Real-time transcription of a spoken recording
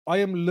I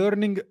am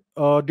learning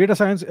data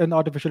science and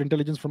artificial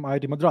intelligence from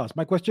IIT Madras.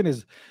 My question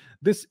is,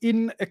 this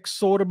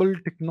inexorable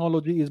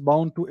technology is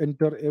bound to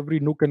enter every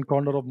nook and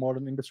corner of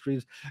modern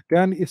industries.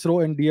 Can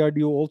ISRO and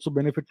DRDO also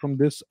benefit from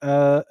this?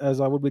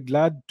 As I would be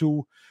glad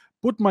to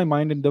put my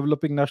mind in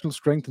developing national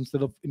strength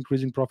instead of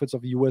increasing profits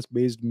of US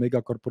based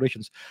mega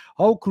corporations.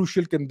 How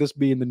crucial can this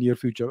be in the near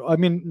future? I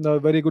mean, a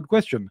very good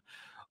question.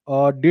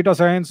 Data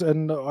science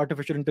and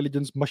artificial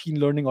intelligence, machine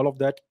learning, all of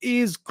that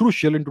is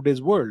crucial in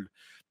today's world.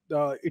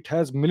 It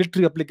has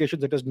military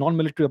applications, it has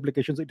non-military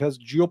applications, it has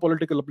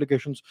geopolitical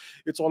applications.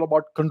 It's all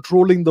about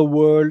controlling the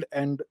world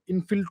and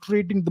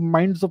infiltrating the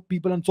minds of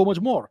people and so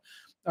much more.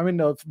 I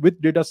mean,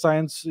 with data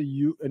science,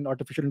 you and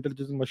artificial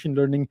intelligence and machine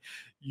learning,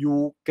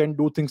 you can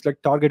do things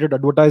like targeted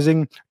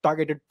advertising,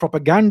 targeted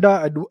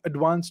propaganda,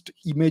 advanced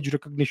image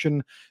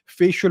recognition,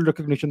 facial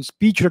recognition,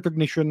 speech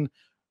recognition.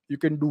 You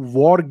can do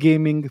war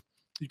gaming,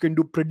 you can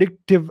do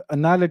predictive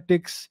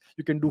analytics,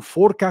 you can do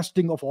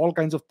forecasting of all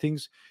kinds of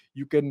things.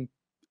 You can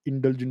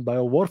indulge in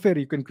bio warfare,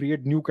 you can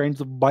create new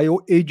kinds of bio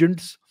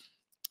agents.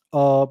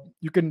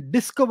 You can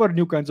discover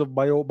new kinds of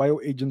bio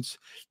agents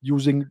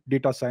using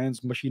data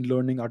science, machine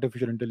learning,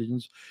 artificial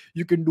intelligence.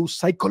 You can do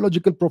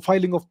psychological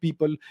profiling of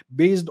people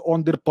based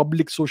on their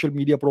public social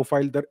media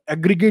profile, their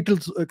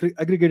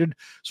aggregated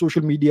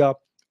social media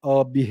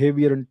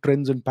behavior and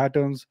trends and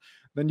patterns.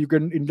 Then you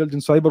can indulge in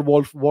cyber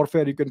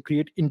warfare. You can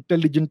create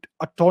intelligent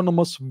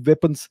autonomous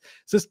weapons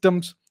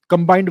systems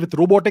combined with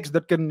robotics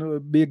that can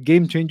be a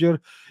game changer.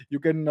 You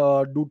can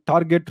do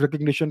target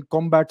recognition,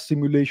 combat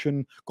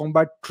simulation,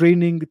 combat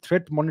training,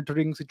 threat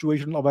monitoring,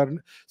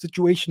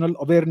 situational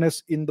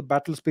awareness in the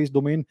battle space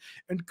domain,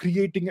 and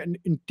creating an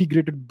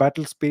integrated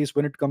battle space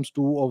when it comes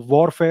to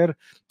warfare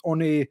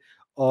on a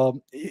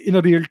in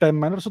a real time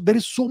manner. So there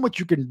is so much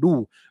you can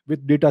do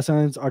with data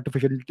science,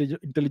 artificial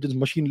intelligence,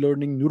 machine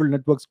learning, neural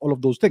networks, all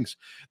of those things.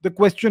 The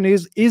question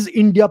is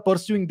India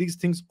pursuing these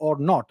things or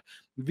not?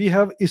 We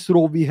have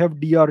ISRO, we have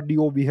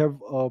DRDO, we have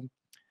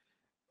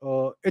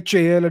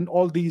HAL, and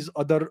all these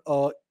other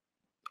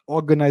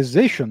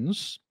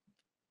organizations.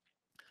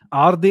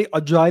 Are they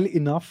agile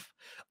enough?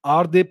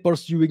 Are they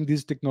pursuing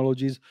these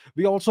technologies?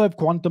 We also have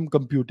quantum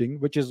computing,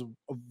 which is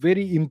a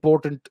very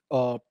important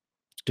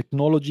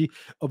technology,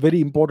 a very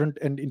important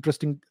and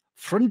interesting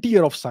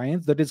frontier of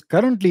science that is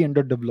currently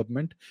under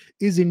development.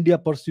 Is India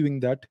pursuing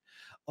that?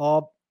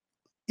 Uh,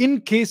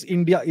 in case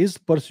India is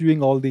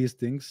pursuing all these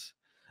things,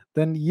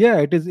 then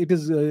yeah,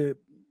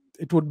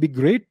 it would be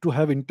great to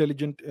have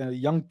intelligent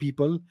young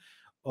people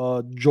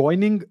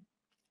joining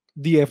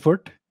the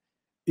effort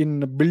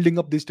in building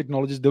up these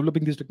technologies,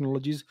 developing these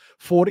technologies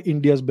for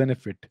India's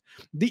benefit.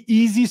 The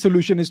easy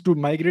solution is to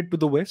migrate to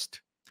the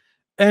West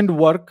and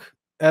work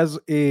as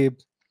a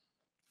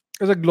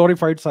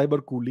glorified cyber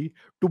coolie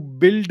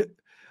to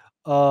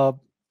uh,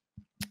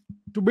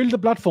 build the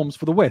platforms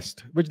for the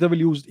West, which they will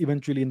use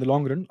eventually in the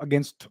long run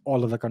against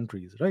all other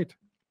countries, right?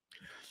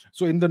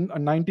 So in the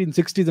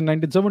 1960s and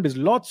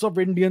 1970s, lots of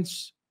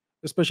Indians,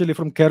 especially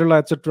from Kerala,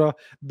 etc.,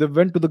 they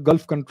went to the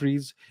Gulf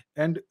countries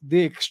and they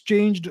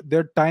exchanged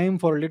their time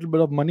for a little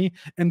bit of money,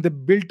 and they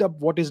built up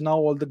what is now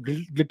all the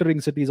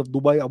glittering cities of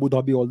Dubai, Abu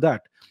Dhabi, all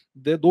that.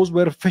 Those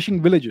were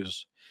fishing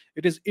villages.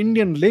 It is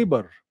Indian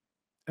labor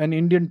and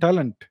Indian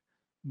talent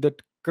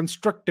that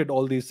constructed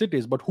all these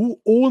cities. But who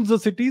owns the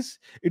cities?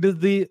 It is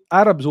the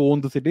Arabs who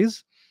own the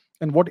cities.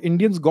 And what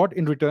Indians got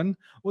in return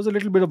was a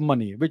little bit of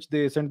money, which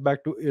they sent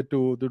back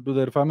to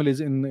their families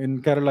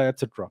in Kerala,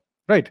 etc.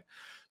 Right.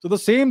 So the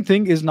same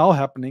thing is now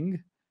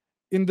happening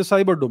in the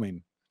cyber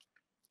domain.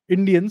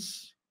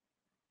 Indians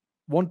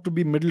want to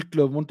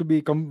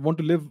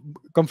live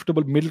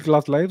comfortable middle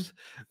class lives.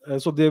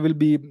 So they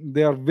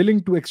are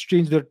willing to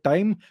exchange their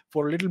time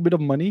for a little bit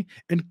of money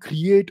and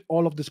create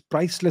all of this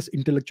priceless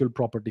intellectual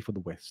property for the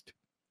West.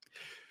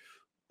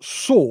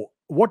 So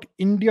what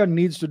India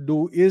needs to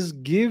do is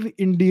give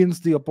Indians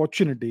the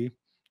opportunity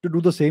to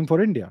do the same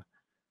for India.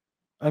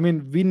 I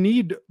mean, we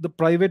need the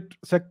private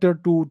sector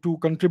to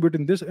contribute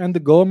in this, and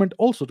the government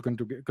also to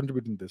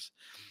contribute in this.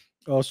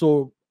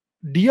 So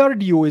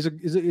DRDO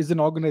is an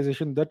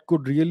organization that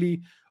could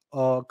really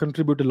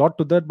contribute a lot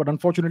to that, but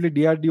unfortunately,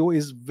 DRDO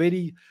is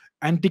very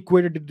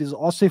antiquated. It is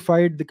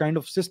ossified. The kind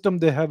of system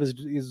they have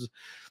is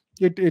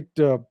it it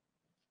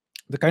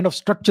the kind of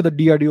structure that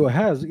DRDO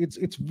has.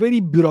 It's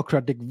very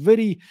bureaucratic,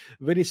 very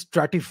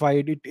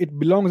stratified. It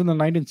belongs in the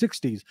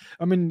 1960s.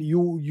 I mean,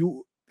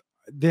 you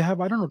they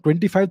have, I don't know,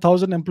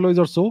 25,000 employees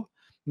or so,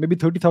 maybe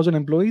 30,000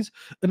 employees,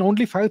 and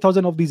only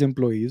 5,000 of these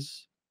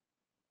employees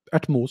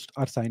at most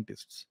are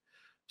scientists.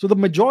 So the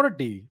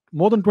majority,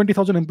 more than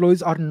 20,000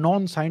 employees, are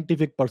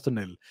non-scientific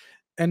personnel.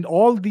 And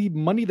all the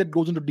money that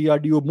goes into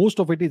DRDO,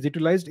 most of it is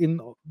utilized in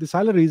the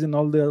salaries and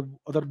all the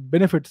other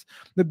benefits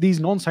that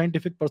these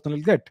non-scientific personnel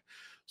get.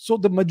 So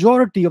the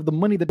majority of the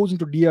money that goes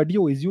into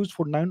DRDO is used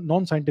for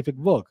non-scientific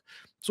work.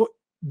 So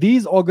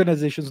these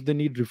organizations, they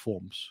need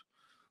reforms.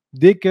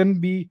 They can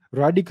be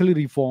radically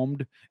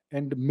reformed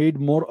and made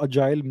more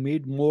agile,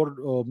 made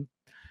more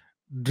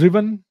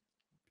driven.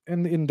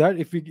 And in that,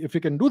 if we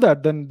can do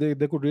that, then they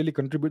could really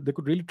contribute, they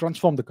could really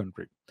transform the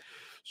country.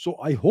 So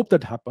I hope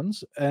that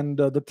happens. And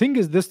the thing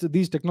is this: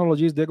 these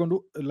technologies, they're going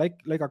to, like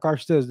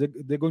Akash says,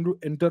 they're going to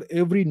enter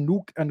every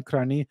nook and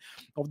cranny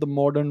of the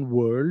modern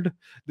world.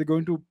 They're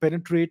going to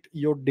penetrate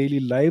your daily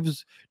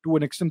lives to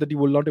an extent that you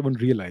will not even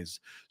realize.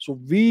 So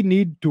we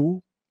need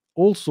to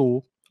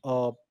also,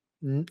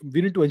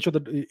 we need to ensure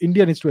that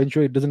India needs to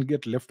ensure it doesn't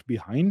get left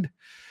behind.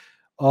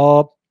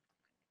 uh,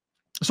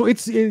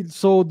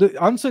 so the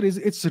answer is,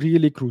 it's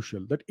really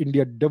crucial that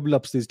India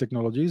develops these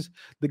technologies.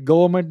 The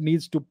government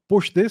needs to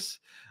push this,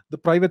 the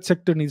private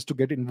sector needs to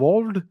get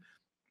involved.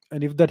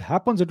 And if that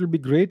happens, it will be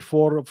great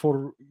for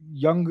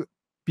young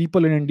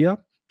people in India,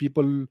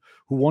 people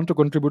who want to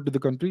contribute to the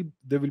country.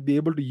 They will be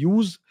able to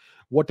use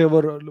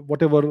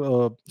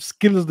whatever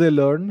skills they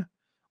learn,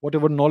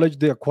 whatever knowledge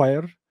they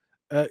acquire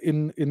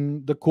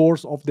in the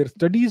course of their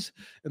studies,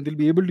 and they'll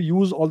be able to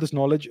use all this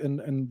knowledge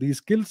and these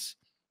skills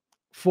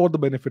for the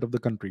benefit of the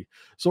country.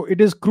 So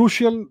it is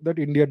crucial that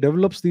India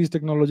develops these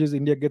technologies,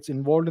 India gets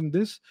involved in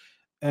this.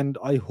 And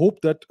I hope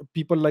that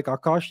people like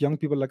Akash, young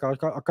people like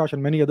Akash,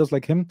 and many others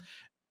like him,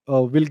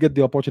 will get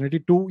the opportunity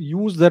to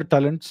use their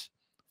talents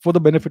for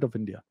the benefit of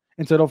India,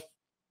 instead of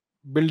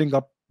building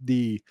up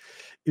the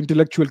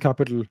intellectual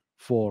capital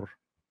for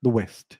the West.